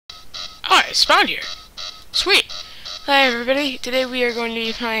Oh, I spawned here. Sweet. Hi everybody. Today we are going to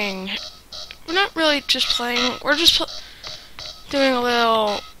be playing. We're not really just playing. We're just doing a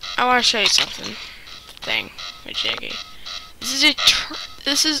little. I want to show you something. Thing with Jiggy.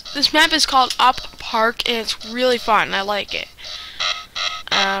 This map is called Up Park and it's really fun. I like it.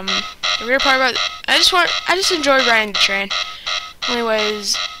 The weird part about I just enjoy riding the train.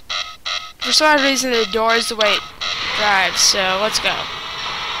 Anyways, for some odd reason the door is the way it drives. So let's go.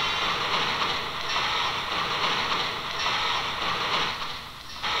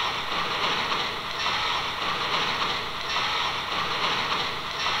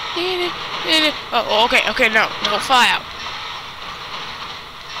 Oh, okay, no, fly out.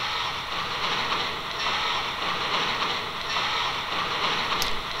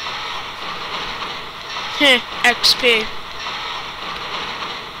 XP.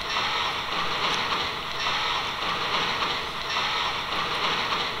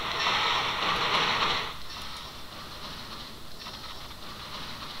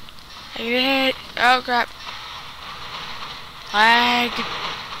 I hit it. Oh crap. Lag.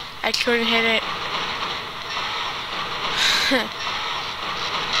 I couldn't hit it.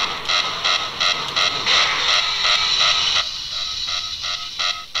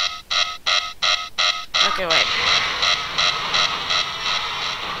 Okay, wait.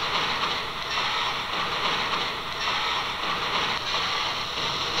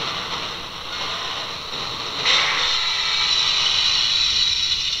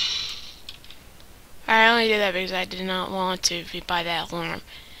 I only did that because I did not want to buy that alarm.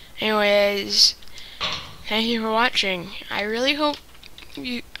 Anyways, thank you for watching. I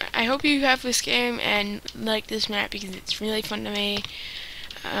hope you have this game and like this map because it's really fun to me.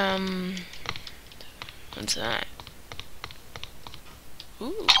 What's that?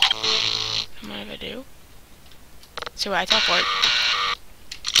 Ooh. What if I do? So I teleport.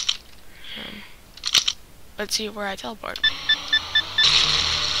 Let's see where I teleport.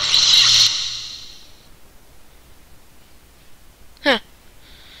 Huh.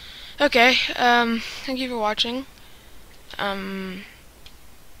 Okay, thank you for watching. Have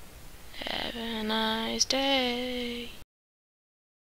a nice day.